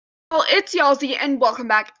Well, it's Yalzi, and welcome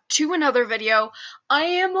back to another video. I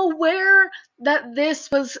am aware that this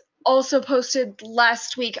was also posted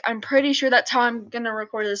last week. I'm pretty sure that's how I'm gonna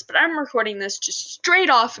record this, but I'm recording this just straight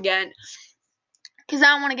off again because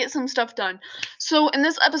I want to get some stuff done. So in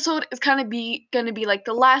this episode, it's gonna be like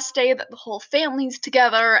the last day that the whole family's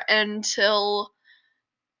together until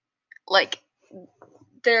like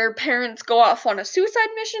their parents go off on a suicide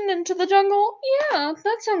mission into the jungle. Yeah,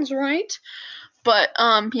 that sounds right. But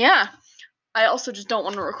yeah. I also just don't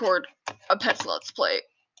want to record a Pets Let's Play.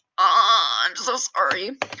 I'm so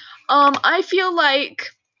sorry. I feel like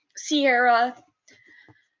Sierra,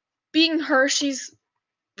 being her, she's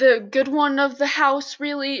the good one of the house,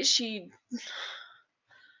 really. She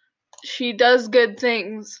does good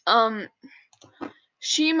things.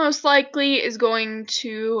 She most likely is going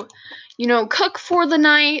to, cook for the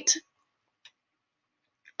night.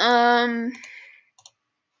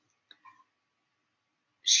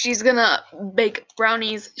 She's gonna bake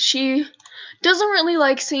brownies. She doesn't really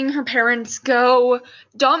like seeing her parents go.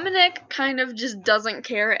 Dominic kind of just doesn't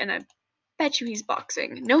care, and I bet you he's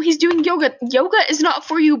boxing. No, he's doing yoga. Yoga is not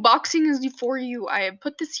for you. Boxing is for you. I have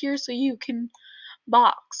put this here so you can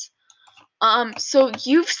box. So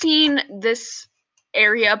you've seen this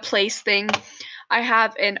area place thing. I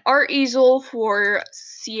have an art easel for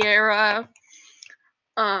Sierra.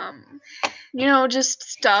 Just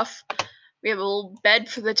stuff. We have a little bed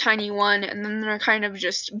for the tiny one, and then they're kind of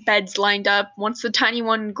just beds lined up. Once the tiny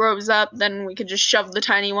one grows up, then we could just shove the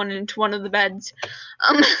tiny one into one of the beds.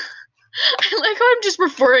 I like how I'm just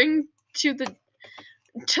referring to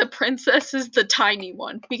Princess as the tiny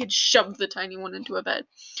one. We could shove the tiny one into a bed.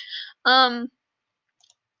 But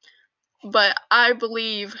I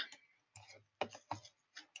believe,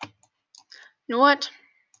 you know what?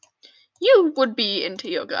 You would be into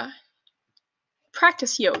yoga.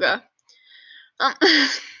 Practice yoga.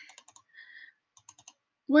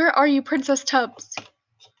 Where are you, Princess Tubbs?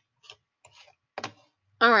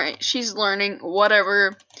 Alright, she's learning.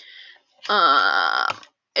 Whatever.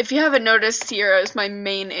 If you haven't noticed, Sierra is my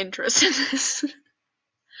main interest in this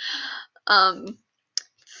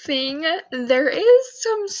thing. There is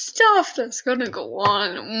some stuff that's gonna go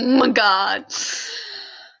on. Oh my god.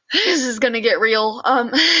 This is gonna get real.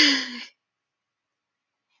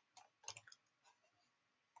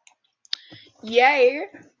 Yay.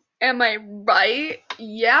 Am I right?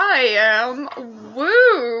 Yeah, I am.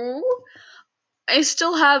 Woo! I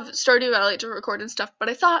still have Stardew Valley to record and stuff, but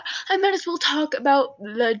I thought I might as well talk about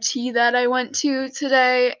the tea that I went to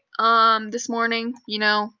today, this morning,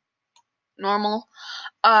 normal.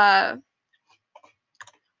 I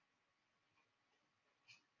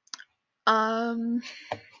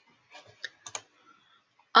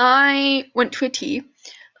went to a tea.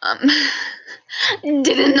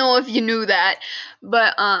 Didn't know if you knew that,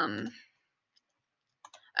 but, I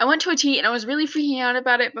went to a tea and I was really freaking out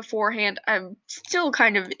about it beforehand. I'm still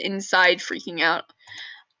kind of inside freaking out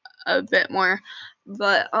a bit more,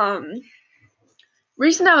 but,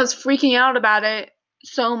 reason I was freaking out about it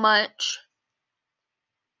so much,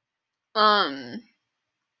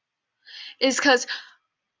 is because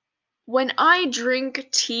when I drink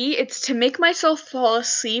tea, it's to make myself fall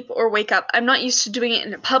asleep or wake up. I'm not used to doing it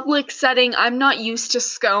in a public setting. I'm not used to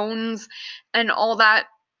scones and all that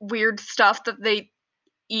weird stuff that they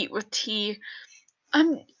eat with tea.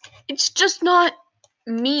 It's just not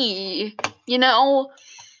me,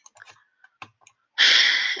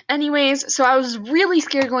 Anyways, so I was really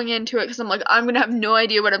scared going into it because I'm like, I'm gonna have no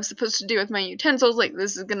idea what I'm supposed to do with my utensils. Like,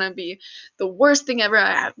 this is gonna be the worst thing ever.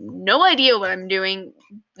 I have no idea what I'm doing.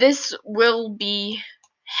 This will be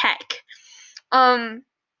heck. No.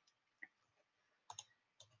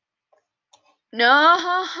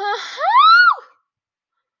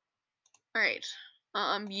 Alright.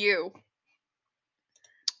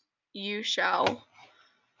 You shall,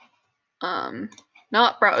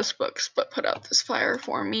 not browse books, but put out this fire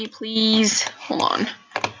for me, please. Hold on.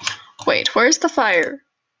 Wait, where's the fire?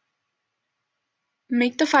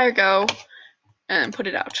 Make the fire go, and put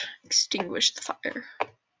it out. Extinguish the fire.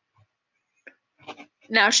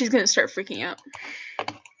 Now she's gonna start freaking out.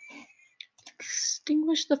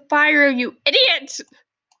 Extinguish the fire, you idiot!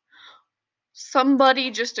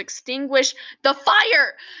 Somebody just extinguish the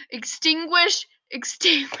fire! Extinguish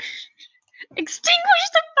the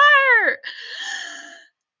fire!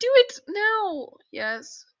 Do it now!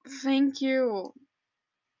 Yes, thank you.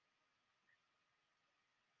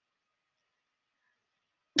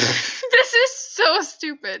 This is so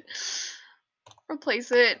stupid.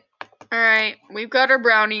 Replace it. Alright, we've got our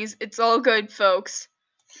brownies. It's all good, folks.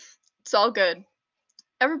 It's all good.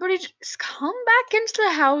 Everybody just come back into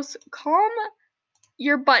the house. Calm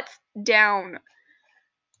your butt down.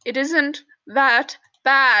 It isn't that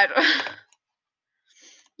bad.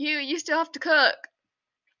 You still have to cook.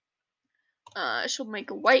 She'll make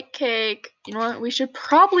a white cake. You know what? We should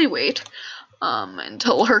probably wait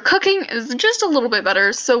until her cooking is just a little bit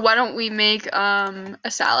better. So why don't we make a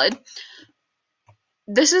salad?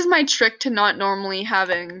 This is my trick to not normally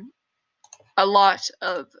having a lot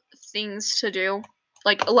of things to do,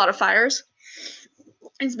 like a lot of fires,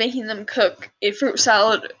 is making them cook a fruit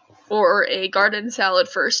salad or a garden salad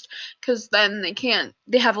first, because then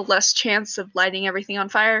they have a less chance of lighting everything on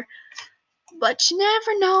fire. But you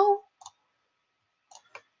never know.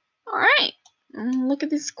 Alright. Look at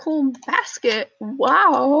this cool basket.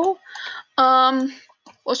 Wow.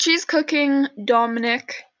 While she's cooking,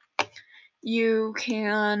 Dominic, you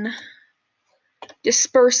can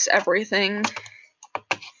disperse everything.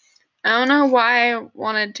 I don't know why I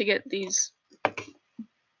wanted to get these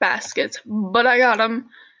baskets, but I got them.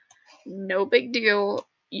 No big deal,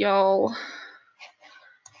 y'all.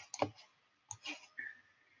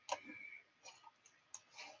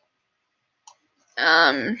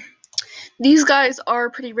 These guys are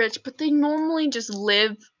pretty rich, but they normally just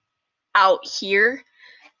live out here,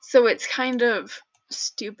 so it's kind of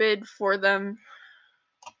stupid for them.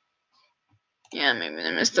 Yeah, maybe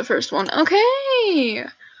they missed the first one. Okay.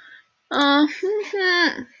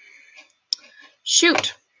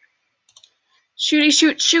 Shoot. Shooty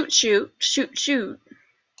shoot shoot shoot shoot shoot.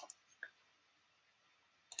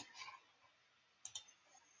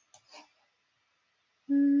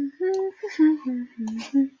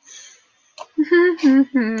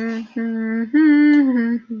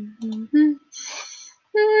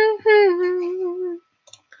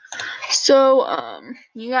 So,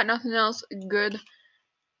 you got nothing else good?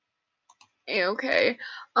 Okay.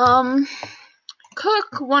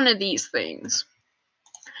 Cook one of these things.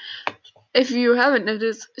 If you haven't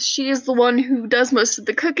noticed, she is the one who does most of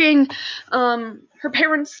the cooking. Her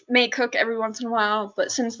parents may cook every once in a while,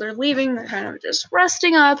 but since they're leaving, they're kind of just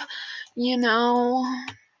resting up. You know,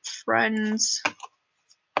 friends.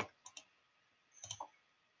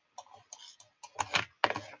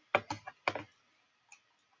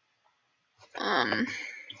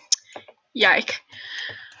 Yike.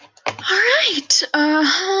 Alright,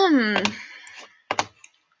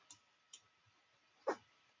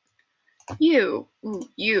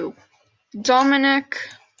 you. Dominic,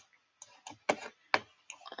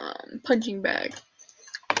 punching bag.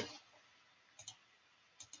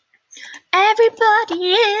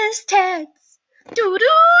 Everybody is tense.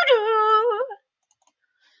 Doo-doo-doo.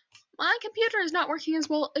 My computer is not working as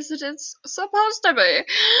well as it is supposed to be,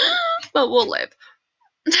 but we'll live.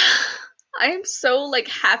 I am so, like,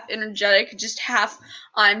 half energetic, just half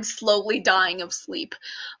I'm slowly dying of sleep.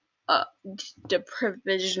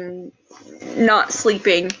 Deprivation, not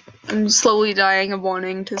sleeping. I'm slowly dying of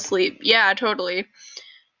wanting to sleep. Yeah, totally.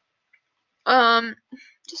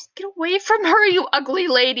 Just get away from her, you ugly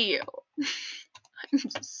lady. I'm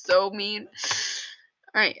so mean.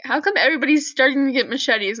 Alright, how come everybody's starting to get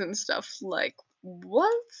machetes and stuff? Like,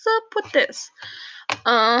 what's up with this?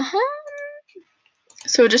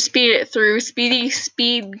 So just speed it through.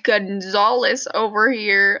 Speed Gonzalez over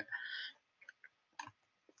here.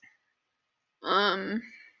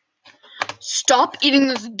 Stop eating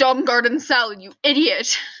this dumb garden salad, you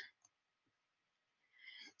idiot.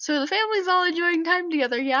 So the family's all enjoying time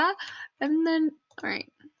together, yeah? And then,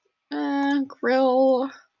 alright.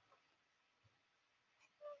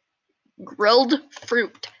 Grilled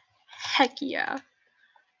fruit. Heck yeah.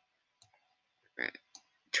 Right.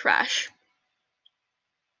 Trash.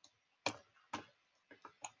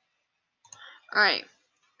 Alright.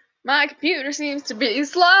 My computer seems to be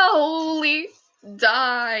slowly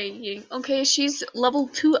dying. Okay, she's level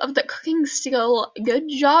 2 of the cooking skill. Good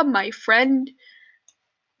job, my friend.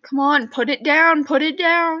 Come on, put it down, put it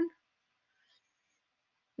down.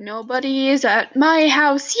 Nobody is at my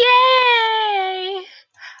house. Yay!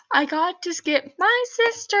 I got to skip my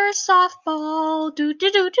sister's softball. Do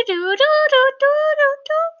do do do do do do do do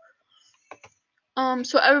do.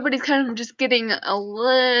 So everybody's kind of just getting a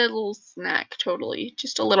little snack, totally.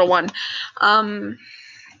 Just a little one.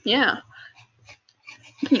 Yeah.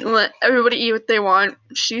 You let everybody eat what they want.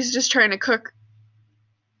 She's just trying to cook.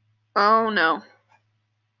 Oh no.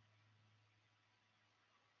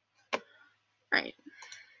 Right.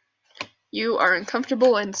 You are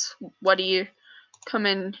uncomfortable and sweaty. Come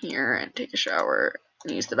in here and take a shower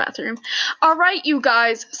and use the bathroom. Alright, you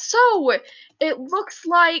guys. So, it looks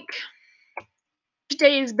like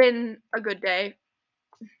today has been a good day.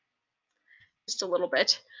 Just a little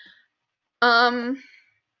bit.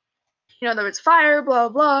 You know, there was fire, blah,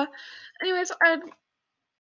 blah. Anyways, I'd